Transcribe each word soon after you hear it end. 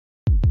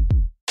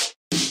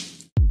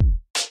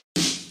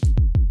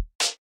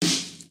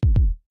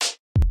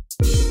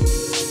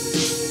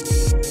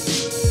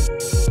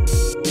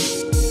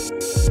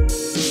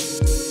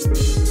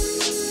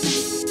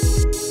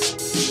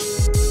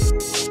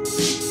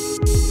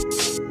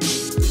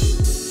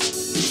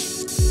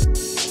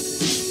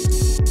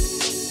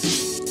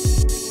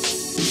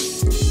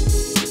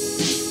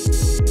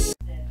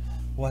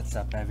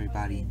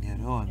everybody,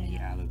 Neroamee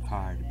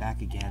Alucard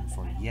back again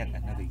for yet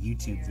another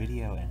YouTube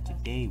video, and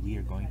today we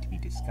are going to be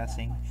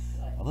discussing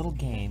a little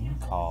game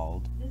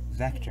called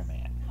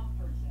Vectorman,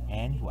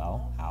 and,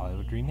 well, how I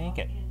would remake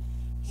it.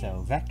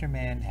 So,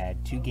 Vectorman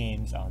had two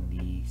games on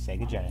the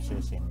Sega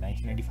Genesis in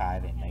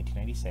 1995 and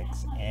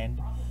 1996,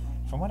 and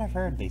from what I've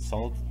heard, they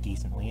sold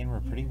decently and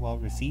were pretty well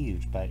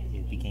received, but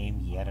it became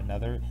yet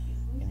another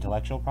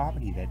intellectual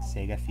property that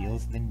Sega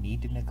feels the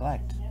need to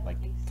neglect. Like,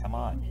 come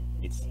on,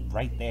 it's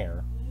right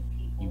there.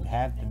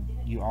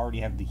 You already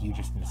have the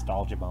hugest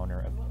nostalgia boner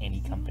of any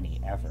company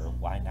ever.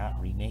 Why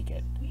not remake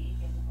it?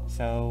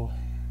 So,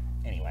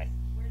 anyway,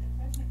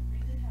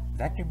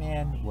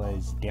 Vectorman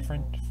was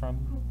different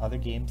from other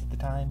games at the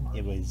time.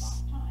 It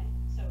was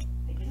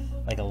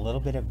like a little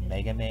bit of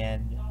Mega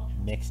Man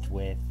mixed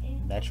with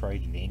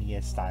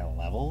Metroidvania style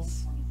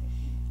levels,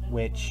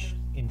 which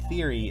in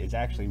theory is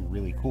actually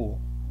really cool,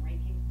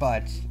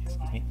 but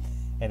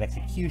in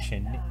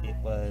execution it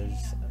was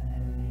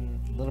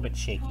a little bit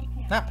shaky.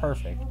 Not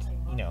perfect,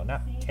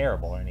 not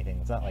terrible or anything.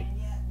 It's not like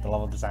the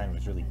level design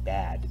was really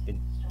bad. It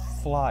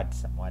flawed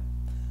somewhat.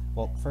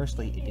 Well,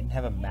 firstly, it didn't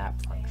have a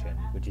map function,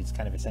 which is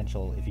kind of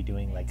essential if you're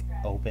doing like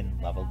open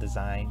level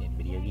design in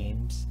video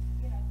games,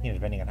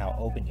 depending on how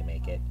open you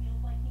make it.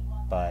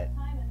 But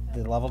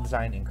the level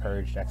design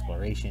encouraged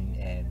exploration,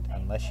 and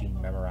unless you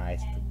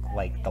memorized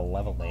the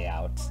level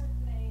layouts,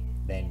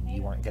 then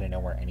you weren't going to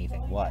know where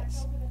anything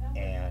was.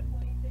 And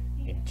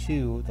in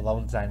 2, the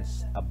level design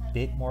is a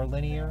bit more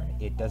linear.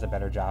 It does a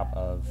better job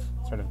of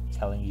sort of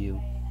telling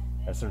you,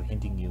 or sort of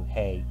hinting you,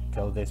 hey,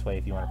 go this way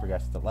if you want to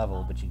progress the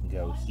level, but you can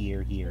go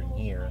here, here, and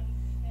here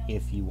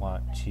if you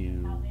want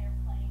to,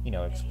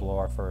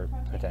 explore for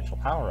potential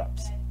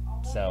power-ups.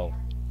 So,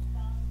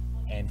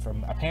 and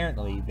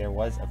apparently there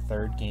was a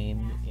third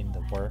game in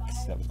the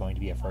works that was going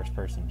to be a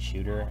first-person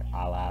shooter,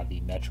 a la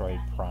the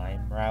Metroid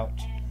Prime route,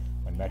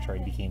 when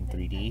Metroid became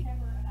 3D.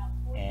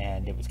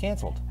 And it was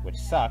canceled, which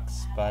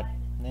sucks, but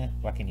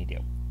what can you do?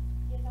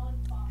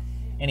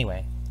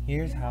 Anyway,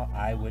 here's how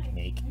I would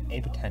make a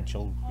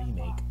potential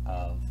remake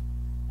of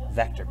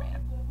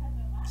Vectorman.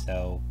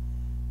 So,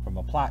 from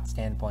a plot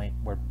standpoint,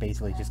 we're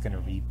basically just going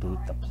to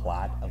reboot the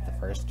plot of the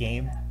first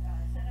game,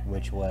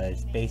 which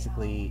was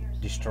basically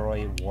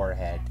destroy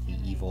Warhead, the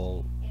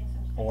evil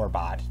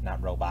Orbot,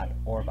 not robot,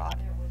 Orbot,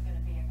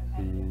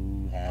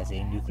 who has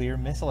a nuclear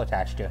missile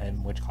attached to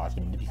him, which caused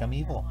him to become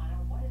evil.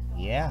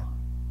 Yeah.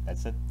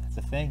 That's a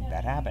thing.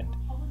 That happened.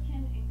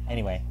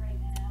 Anyway,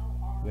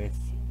 with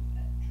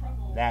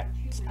that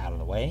out of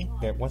the way,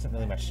 there wasn't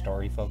really much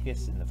story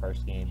focus in the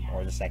first game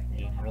or the second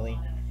game, really.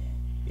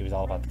 It was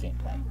all about the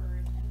gameplay.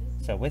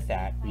 So with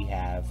that, we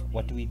have,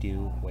 what do we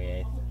do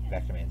with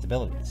Vectorman's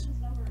abilities?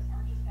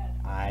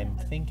 I'm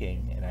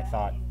thinking, and I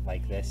thought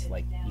like this,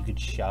 you could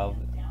shove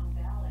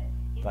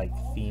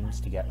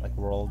themes to get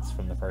worlds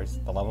from the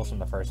levels from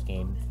the first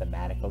game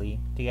thematically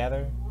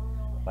together.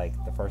 Like,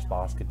 the first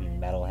boss could be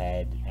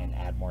Metalhead and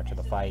add more to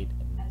the fight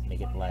and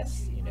make it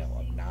less,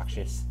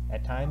 obnoxious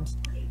at times.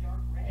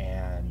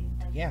 And,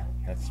 yeah,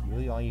 that's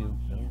really all you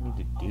really need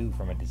to do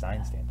from a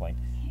design standpoint.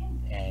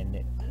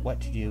 And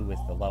what to do with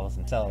the levels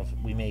themselves,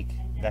 we make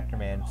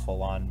Vectorman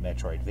full-on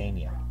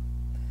Metroidvania.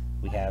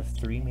 We have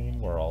 3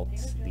 main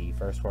worlds: the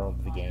first world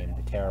of the game,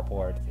 the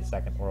Terraport; the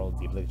second world,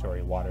 the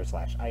obligatory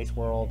water/ice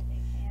world;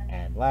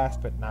 and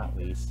last but not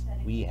least,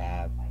 we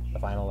have the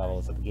final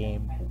levels of the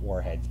game,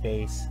 Warhead's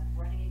base,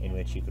 in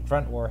which you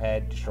confront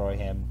Warhead, destroy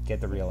him,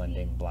 get the real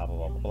ending, blah blah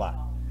blah blah blah.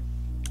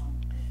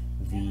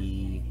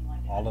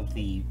 All of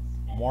the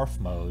morph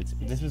modes,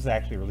 this was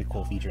actually a really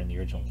cool feature in the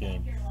original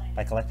game.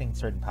 By collecting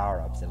certain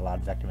power-ups, it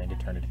allowed Vectorman to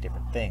turn into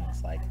different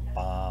things, like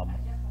bomb,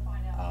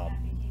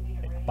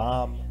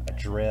 a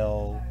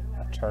drill,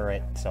 a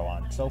turret, so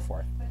on and so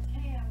forth.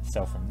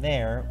 So from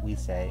there, we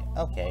say,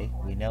 okay,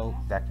 we know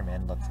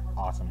Vectorman looks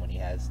awesome when he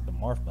has the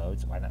morph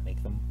modes, why not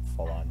make them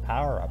full-on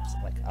power-ups,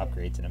 like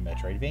upgrades in a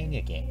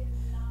Metroidvania game?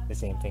 The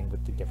same thing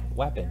with the different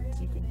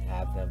weapons. You can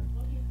have them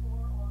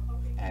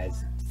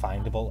as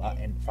findable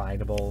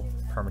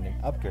permanent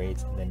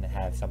upgrades, and then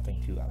have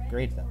something to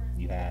upgrade them.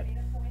 You had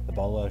the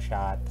bolo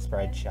shot, the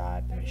spread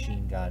shot, the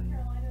machine gun,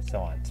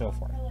 so on and so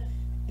forth.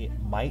 It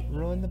might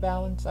ruin the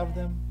balance of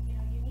them,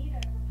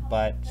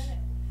 but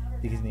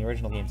because in the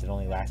original games it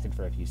only lasted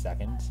for a few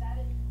seconds.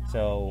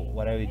 So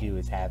what I would do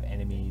is have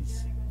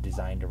enemies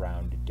designed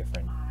around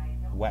different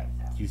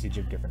usage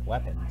of different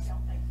weapons.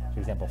 For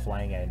example,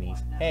 flying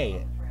enemies.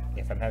 Hey,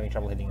 if I'm having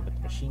trouble hitting them with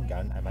the machine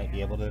gun, I might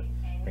be able to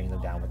bring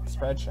them down with the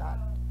spread shot,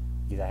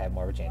 because I have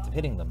more of a chance of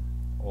hitting them.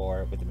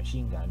 Or with the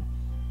machine gun,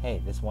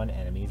 hey, this one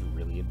enemy is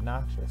really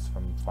obnoxious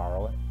from far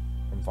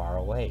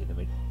away,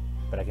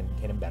 but I can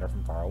hit him better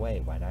from far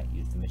away. Why not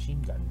use the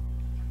machine gun?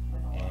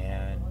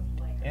 And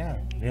yeah,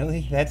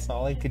 really, that's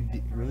all I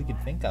really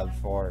could think of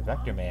for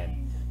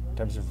Vectorman in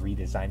terms of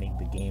redesigning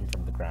the game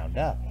from the ground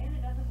up.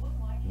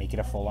 Make it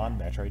a full-on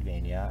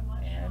Metroidvania,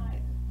 and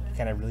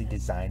kind of really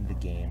design the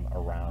game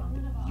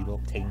around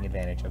taking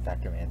advantage of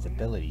Vectorman's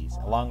abilities,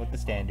 along with the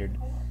standard,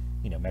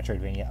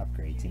 Metroidvania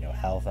upgrades,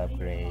 health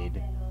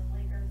upgrade,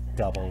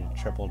 double,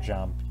 triple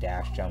jump,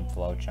 dash jump,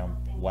 float jump,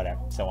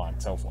 whatever, so on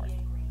and so forth.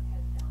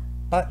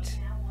 But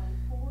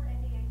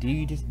do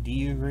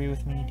you agree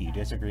with me? Do you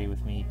disagree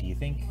with me? Do you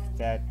think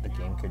that the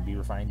game could be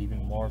refined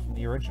even more from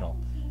the original?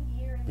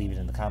 Leave it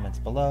in the comments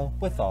below.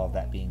 With all of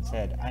that being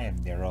said, I am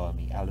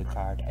Neroamee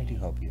Alucard. I do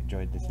hope you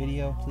enjoyed this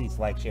video. Please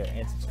like, share,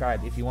 and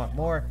subscribe if you want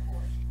more.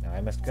 Now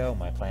I must go.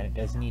 My planet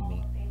does need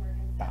me.